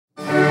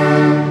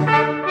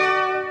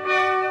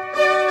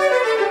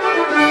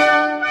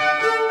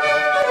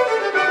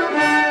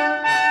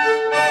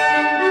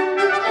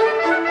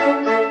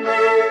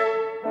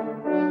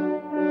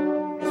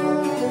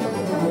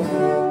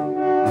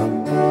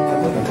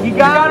You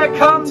gotta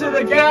come to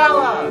the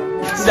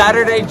gala!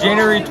 Saturday,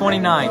 January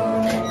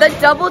 29th. The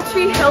Double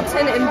Tree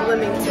Hilton in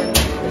Bloomington.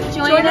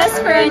 Join us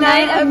for a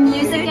night of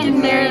music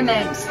and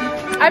merriment.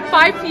 At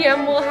 5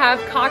 p.m. we'll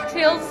have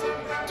cocktails,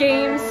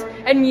 games,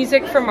 and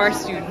music from our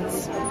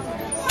students.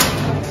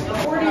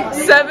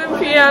 7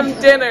 p.m.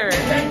 dinner.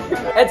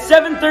 At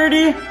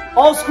 7:30,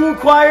 all school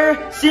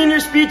choir, senior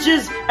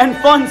speeches, and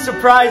fun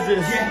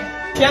surprises.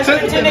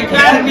 Chesterton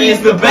Academy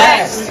is the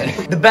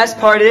best! The best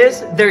part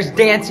is, there's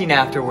dancing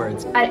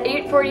afterwards. At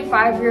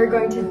 8:45 we are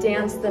going to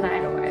dance the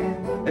night away.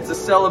 It's a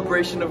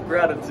celebration of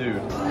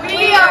gratitude.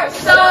 We are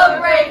so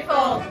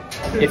grateful.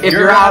 If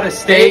you're out of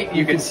state,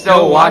 you can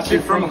still watch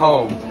it from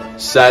home.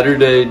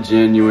 Saturday,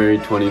 January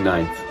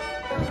 29th.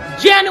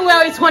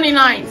 January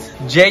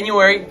 29th.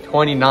 January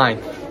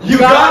 29th. You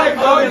gotta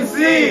go and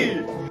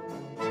see!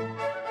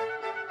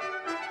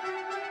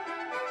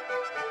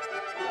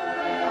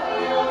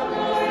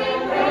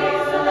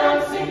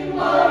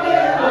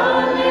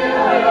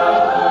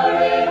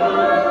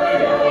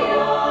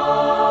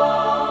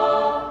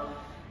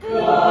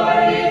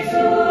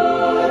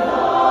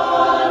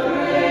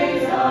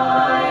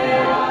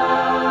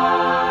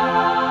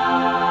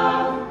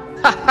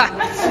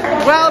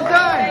 Well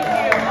done!